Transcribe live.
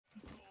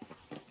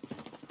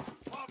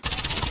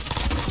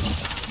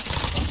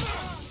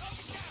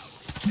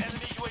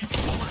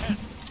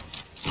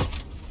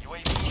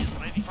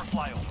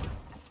flyover.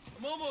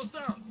 I'm almost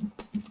down.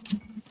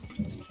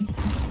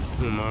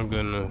 Oh my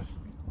goodness.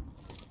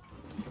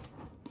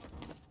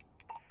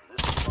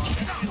 This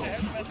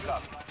is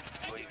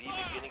UAV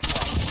beginning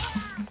flight.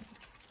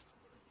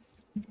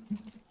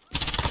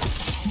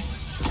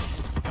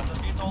 Got the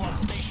VTOL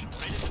on station,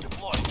 ready to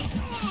deploy.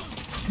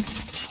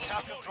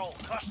 Have control,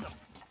 crush them.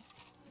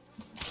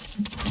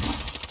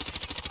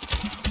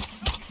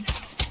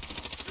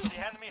 The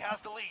enemy has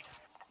the lead.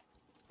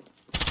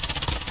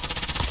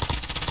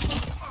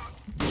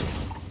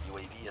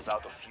 UAV is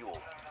out of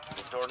fuel.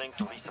 Returning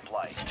to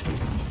resupply.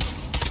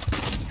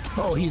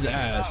 Oh, he's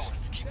ass.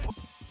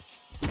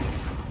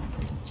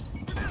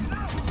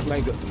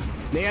 Like,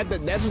 they have to,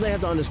 that's what they have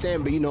to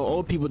understand, but you know,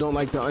 old people don't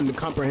like to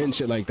comprehend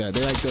shit like that.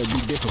 They like to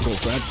be difficult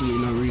for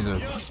absolutely no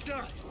reason.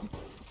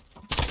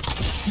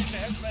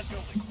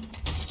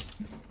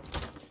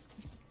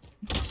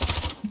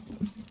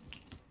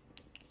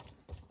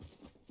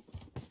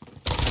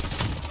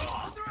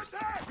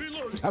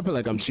 I feel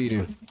like I'm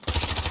cheating.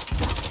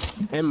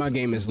 And my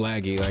game is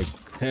laggy like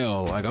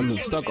hell. Like I'm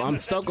stuck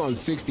on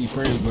 60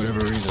 frames for whatever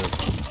reason.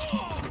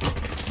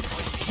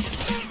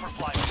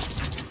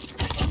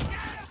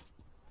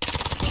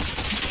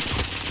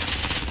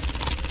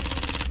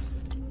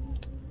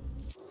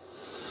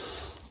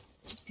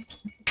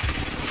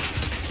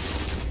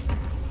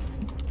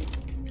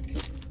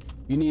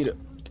 You need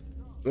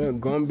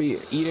gonna be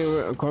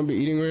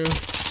eating real.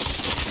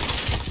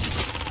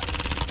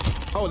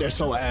 Oh, they're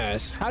so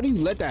ass. How do you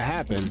let that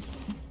happen?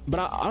 But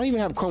I don't even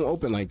have Chrome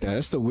open like that.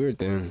 That's the weird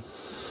thing.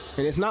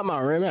 And it's not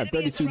my RAM. I have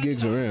 32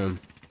 gigs of RAM.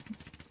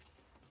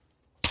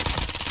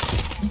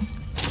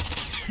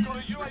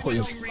 Oh,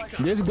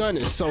 this gun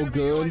is so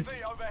good.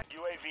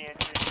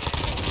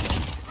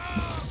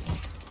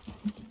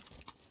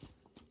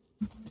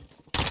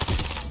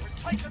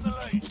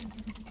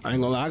 I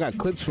ain't gonna lie, I got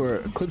clips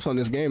on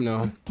this game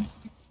now.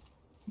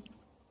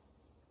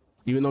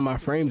 Even though my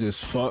frames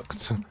is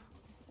fucked.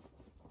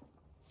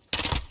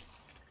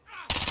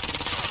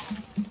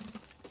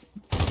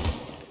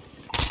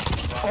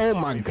 Oh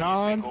my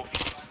god.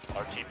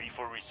 RTB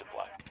for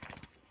resupply.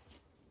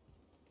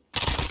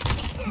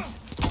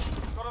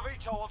 Got a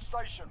VTOL on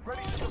station,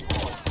 ready to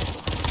deploy.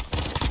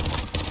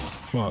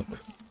 Fuck.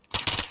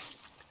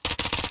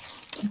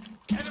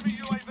 Enemy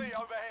UAV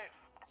overhead.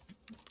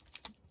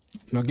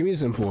 Now give me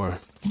some for.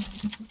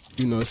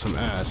 You know it's some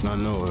ass, and I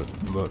know it,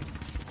 but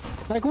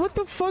like what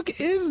the fuck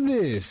is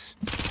this?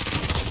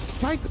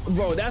 Like,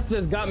 bro, that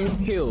just got me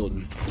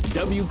killed.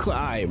 W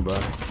Clyde, bro.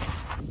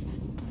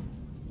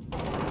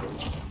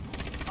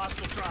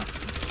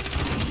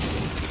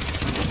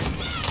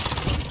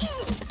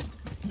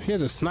 He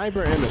has a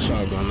sniper and a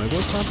shotgun. Like,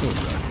 what's up with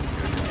that?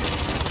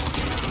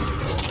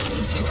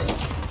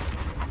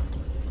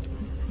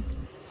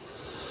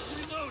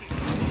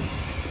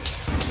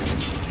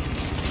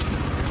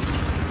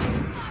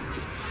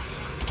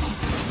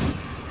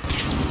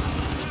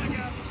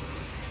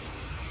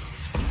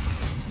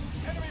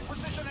 Enemy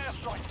precision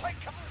airstrike. Take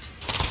cover.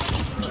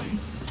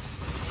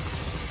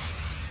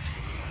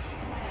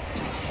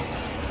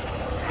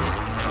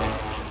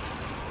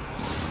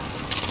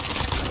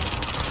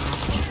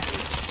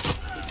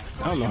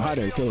 I don't know how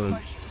they kill him.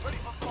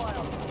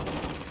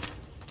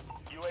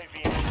 UAV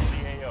entering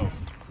the AO.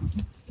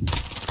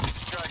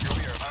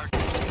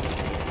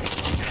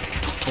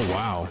 Oh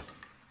wow.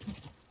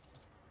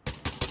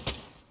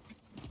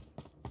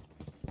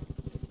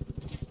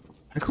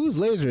 Like whose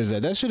laser is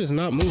that? That shit is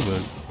not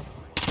moving.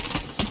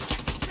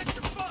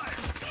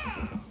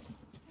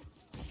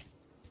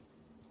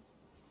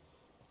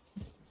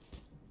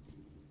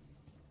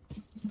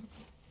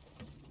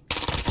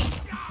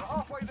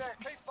 Halfway there,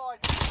 keep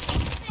fighting.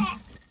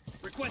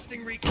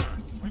 Requesting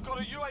recon. We've got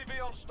a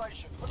UAV on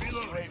station.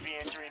 UAV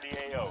entering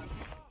the AO.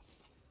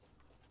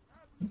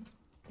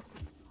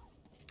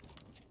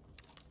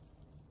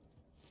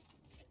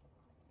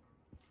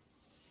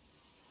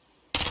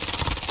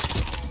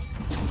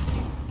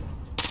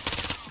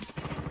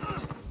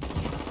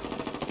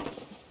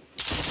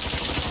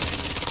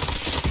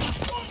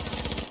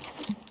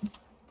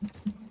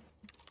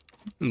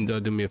 They'll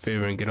do me a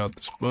favor and get out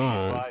the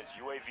spawn.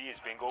 UAV is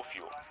bingo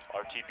fuel.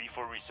 RTB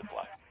for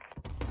resupply.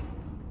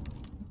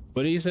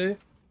 What do you say?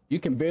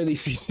 You can barely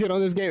see shit on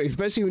this game,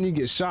 especially when you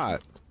get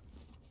shot.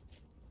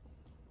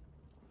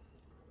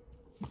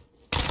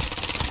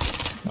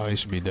 Oh, he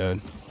should be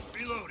dead.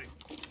 Reloading.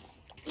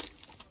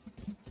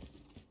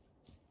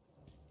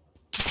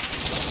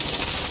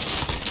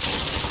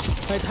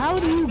 Like, how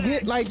do you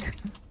get, like,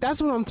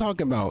 that's what I'm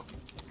talking about.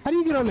 How do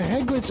you get on a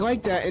head glitch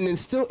like that and then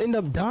still end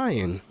up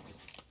dying?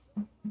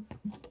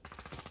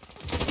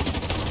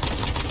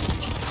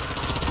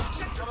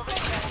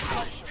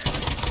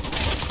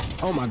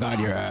 Oh my god,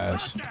 your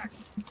ass.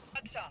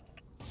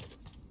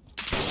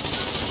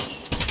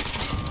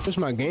 Wish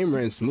my game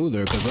ran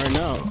smoother, because right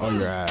now, oh,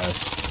 your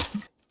ass.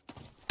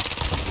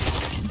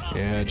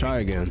 Yeah,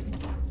 try again.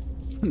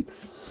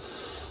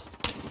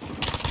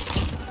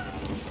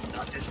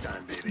 Not this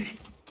time, baby.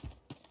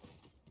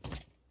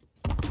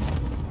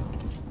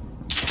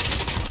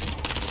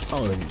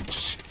 Oh,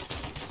 Days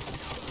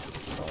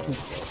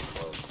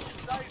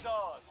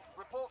ours.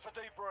 Report for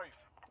debrief.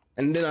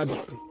 and then I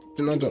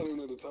You're not even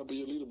at the top of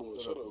your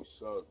leaderboard.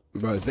 Shut up.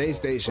 bro, Zay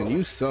Station,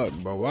 you suck,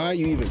 bro. Why are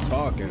you even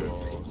talking?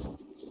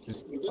 This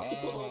is the game,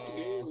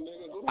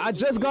 nigga. Go to I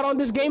just got on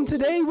this game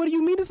today. What do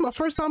you mean? This is my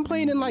first time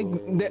playing in like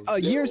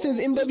a year since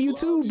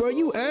MW2, bro.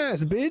 You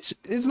ass, bitch.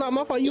 It's not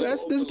my fault you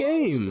asked this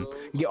game.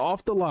 Get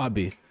off the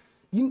lobby.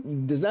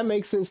 Does that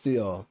make sense to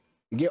y'all?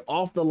 Get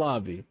off the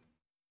lobby.